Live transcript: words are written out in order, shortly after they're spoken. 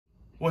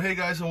Well, hey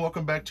guys, and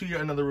welcome back to yet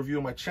another review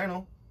on my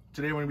channel.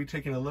 Today we're going to be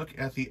taking a look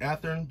at the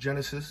Athearn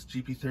Genesis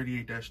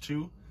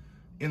GP38-2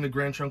 in the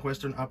Grand Trunk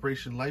Western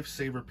Operation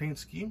Lifesaver paint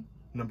scheme,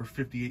 number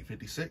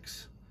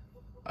 5856.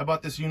 I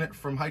bought this unit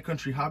from High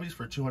Country Hobbies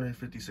for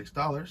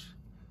 $256.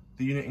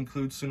 The unit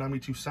includes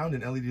Tsunami 2 sound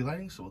and LED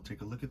lighting, so we'll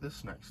take a look at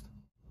this next.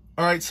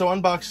 Alright, so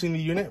unboxing the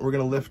unit, we're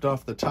going to lift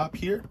off the top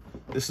here.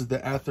 This is the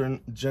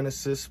Athearn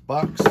Genesis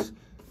box.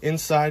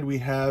 Inside we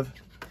have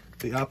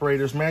the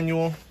operator's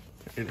manual.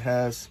 It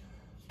has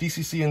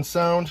DCC and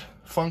sound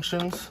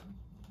functions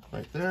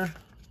right there,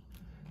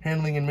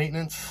 handling and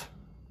maintenance,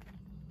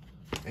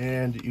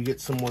 and you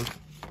get some more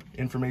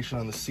information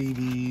on the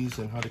CVs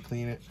and how to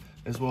clean it,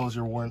 as well as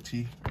your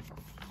warranty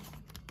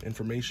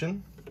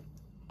information.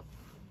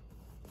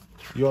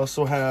 You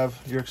also have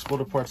your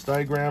exploded parts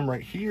diagram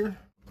right here,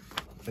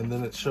 and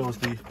then it shows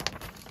the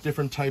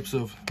different types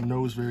of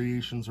nose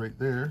variations right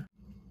there.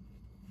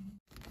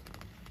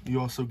 You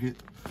also get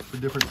the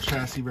different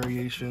chassis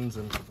variations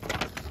and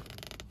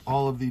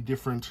all of the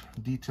different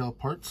detail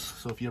parts.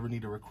 So if you ever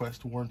need to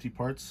request warranty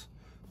parts,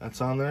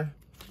 that's on there.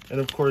 And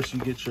of course you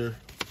get your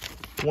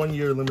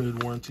 1-year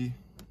limited warranty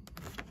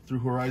through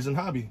Horizon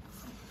Hobby.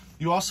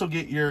 You also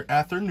get your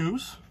Athearn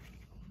news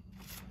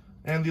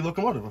and the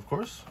locomotive, of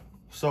course.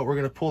 So we're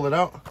going to pull it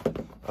out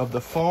of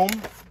the foam.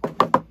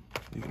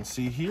 You can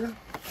see here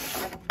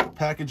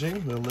packaging.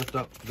 I'm going to lift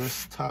up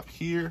this top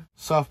here.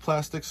 Soft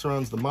plastic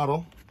surrounds the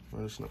model.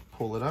 We're just going to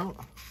pull it out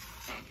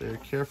very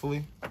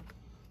carefully.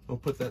 We'll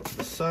put that to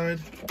the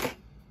side,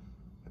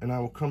 and I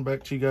will come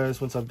back to you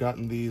guys once I've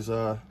gotten these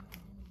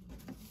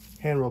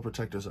handrail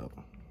protectors out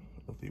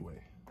of the way.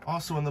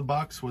 Also in the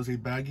box was a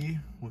baggie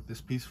with this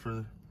piece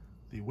for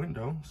the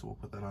window, so we'll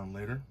put that on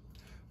later.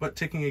 But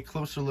taking a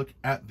closer look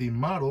at the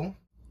model,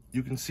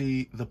 you can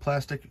see the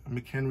plastic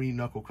McHenry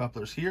knuckle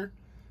couplers here,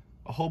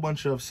 a whole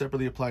bunch of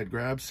separately applied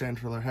grabs, sand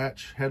trailer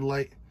hatch,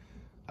 headlight.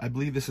 I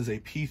believe this is a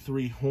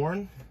P3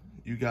 horn.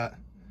 You got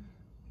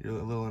your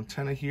little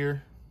antenna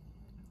here.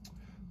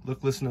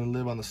 Look, listen, and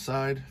live on the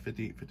side,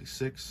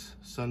 5856,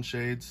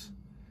 sunshades,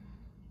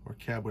 or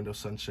cab window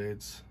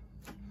sunshades.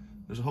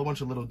 There's a whole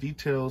bunch of little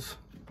details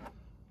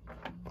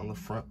on the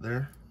front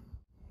there,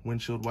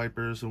 windshield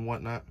wipers and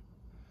whatnot.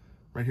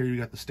 Right here you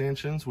got the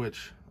stanchions,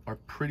 which are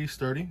pretty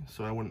sturdy,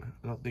 so I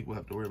don't think we'll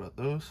have to worry about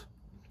those.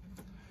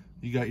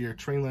 You got your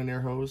train line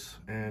air hose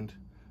and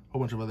a whole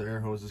bunch of other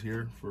air hoses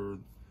here for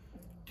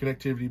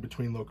connectivity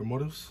between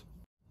locomotives.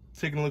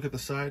 Taking a look at the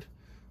side,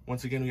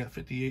 once again, we got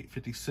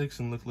 5856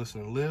 and Look,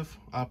 Listen, and Live.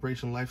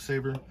 Operation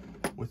Lifesaver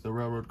with the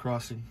railroad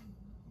crossing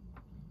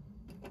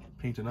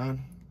painted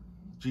on.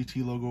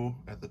 GT logo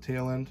at the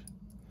tail end.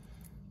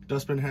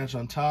 Dustbin hatch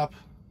on top.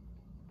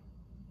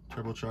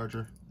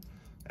 Turbocharger.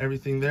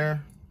 Everything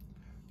there.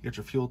 You got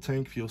your fuel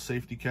tank, fuel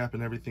safety cap,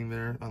 and everything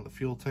there on the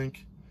fuel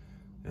tank,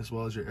 as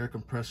well as your air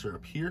compressor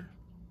up here.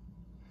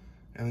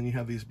 And then you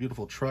have these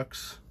beautiful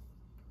trucks.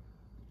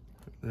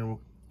 Then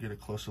we'll get a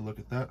closer look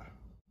at that.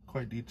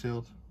 Quite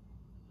detailed.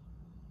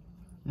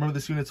 Remember,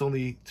 this unit's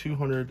only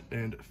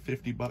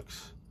 $250.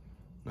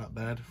 Not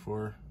bad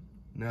for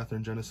an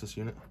Athearn Genesis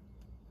unit.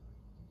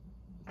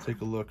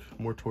 Take a look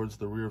more towards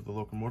the rear of the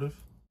locomotive.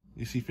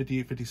 You see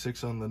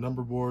 5856 on the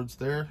number boards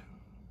there,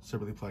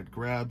 separately applied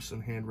grabs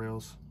and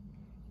handrails.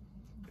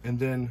 And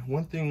then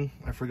one thing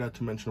I forgot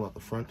to mention about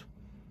the front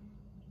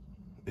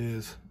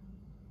is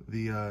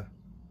the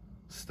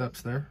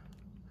steps there.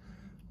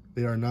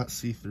 They are not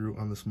see-through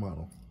on this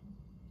model.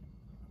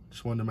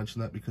 Just wanted to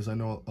mention that because I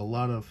know a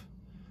lot of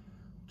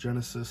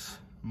Genesis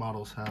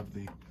models have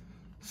the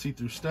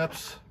see-through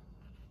steps.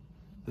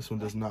 This one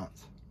does not.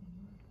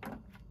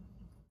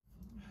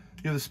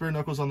 You have the spare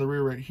knuckles on the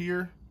rear right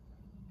here,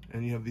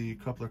 and you have the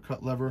coupler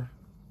cut lever,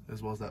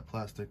 as well as that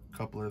plastic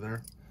coupler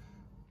there.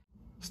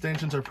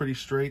 Stanchions are pretty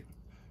straight.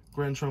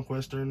 Grand Trunk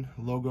Western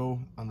logo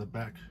on the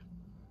back.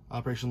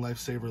 Operation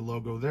Lifesaver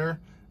logo there,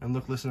 and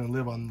Look, Listen, and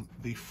Live on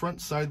the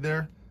front side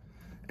there.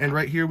 And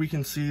right here we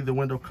can see the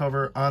window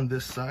cover on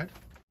this side.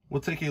 We'll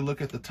take a look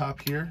at the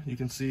top here. You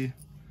can see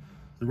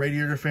the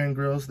radiator fan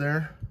grills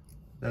there.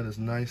 That is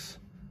nice.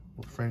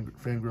 Well,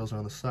 fan grills are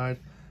on the side,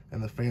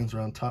 and the fans are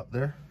on top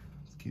there.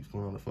 It keeps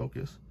going on to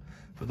focus.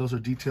 But those are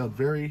detailed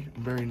very,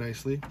 very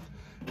nicely.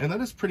 And that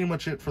is pretty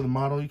much it for the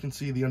model. You can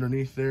see the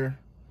underneath there.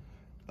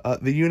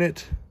 The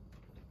unit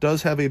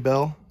does have a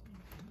bell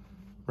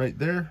right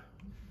there.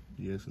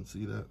 You guys can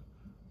see that.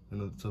 I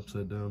know it's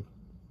upside down,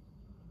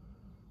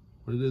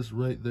 but it is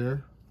right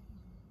there.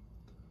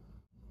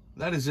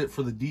 That is it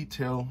for the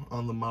detail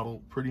on the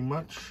model pretty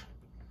much.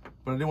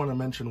 But I did want to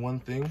mention one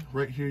thing.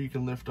 Right here you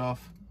can lift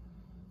off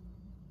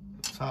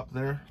the top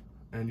there,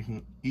 and you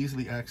can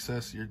easily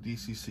access your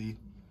DCC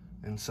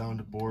and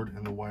sound board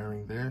and the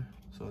wiring there.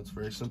 So it's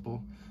very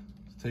simple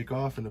to take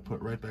off and to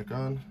put right back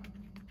on.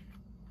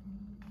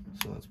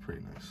 So that's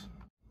pretty nice.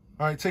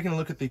 All right, taking a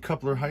look at the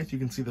coupler height, you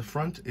can see the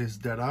front is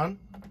dead on.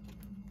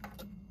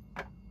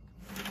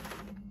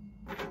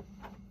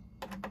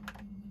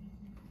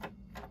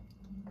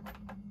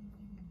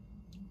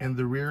 And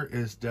the rear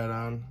is dead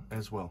on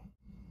as well.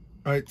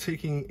 All right,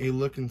 taking a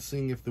look and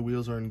seeing if the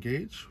wheels are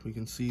engaged, we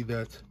can see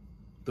that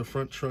the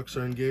front trucks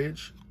are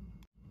engaged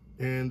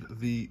and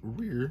the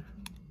rear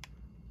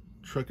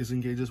truck is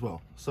engaged as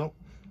well. So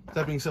with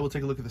that being said, we'll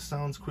take a look at the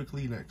sounds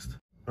quickly next.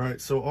 All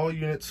right, so all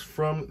units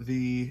from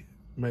the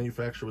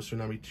manufacturer with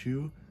Tsunami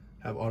 2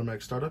 have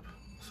automatic startup.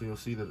 So you'll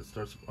see that it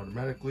starts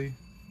automatically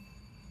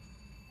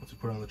once you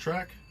put it on the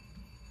track.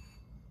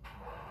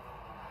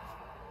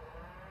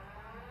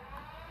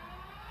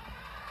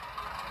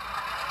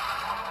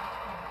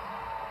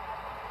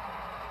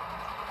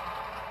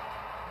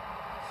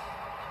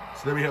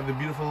 So there we have the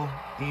beautiful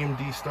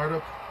EMD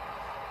startup.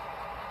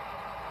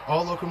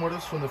 All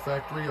locomotives from the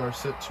factory are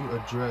set to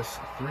address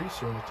 3,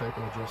 so we're going to type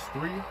in address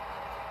 3.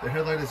 The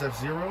headlight is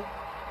F0,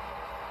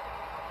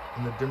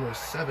 and the dimmer is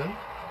 7,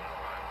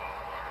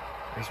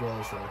 as well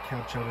as the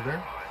cab chatter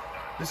there.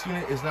 This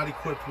unit is not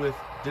equipped with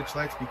ditch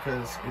lights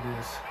because it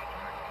is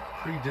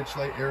pre-ditch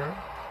light era.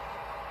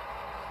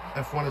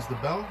 F1 is the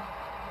bell.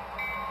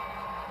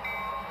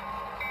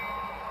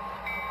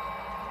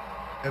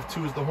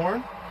 F2 is the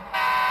horn.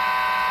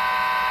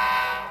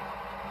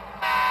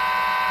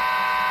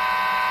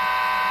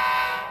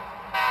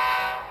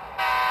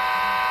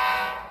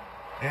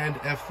 And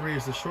F3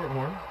 is the short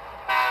horn.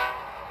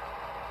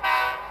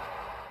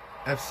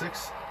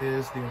 F6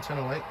 is the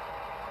antenna light.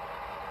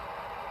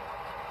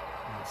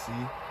 You can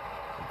see it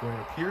going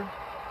up here.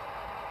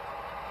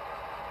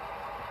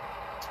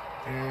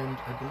 And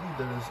I believe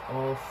that is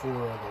all for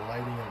the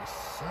lighting and the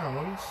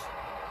sounds.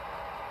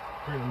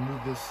 We're going to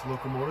move this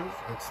locomotive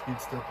at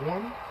speed step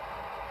 1.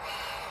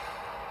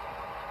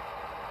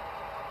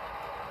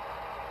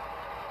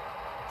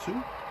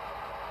 Two,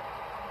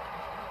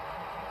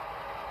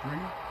 3,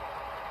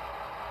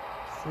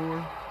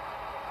 4,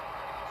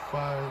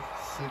 5,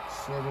 6,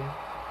 7,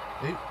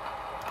 8.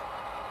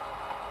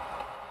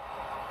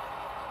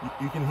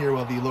 You can hear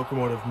while the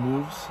locomotive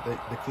moves that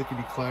the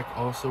clickety-clack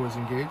also is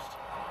engaged.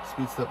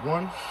 Speed step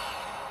 1,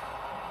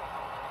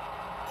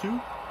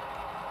 2,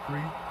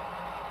 3,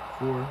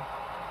 4,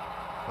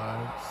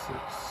 5, 6,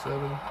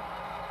 7. You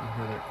can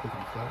hear that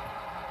clickety-clack.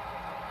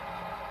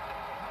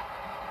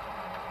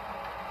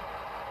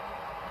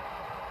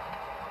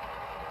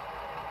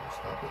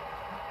 Stop it.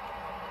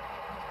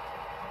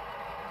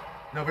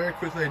 Now very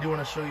quickly, I do want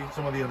to show you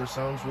some of the other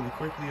sounds really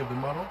quickly of the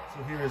model.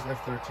 So here is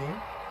F13. There's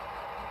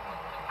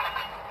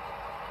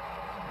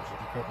a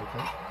decoupler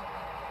pump.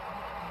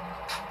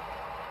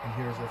 And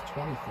here's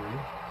F23.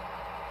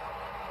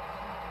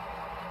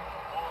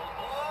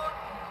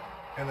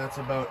 And that's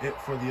about it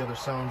for the other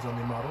sounds on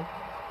the model.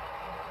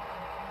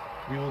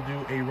 We will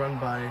do a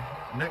run-by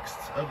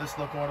next of this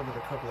locomotive with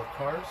a couple of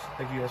cars.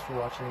 Thank you guys for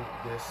watching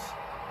this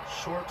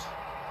short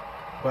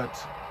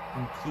but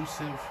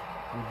inclusive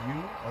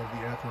review of the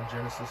Athearn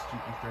Genesis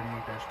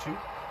GP38-2.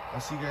 I'll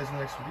see you guys in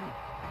the next review.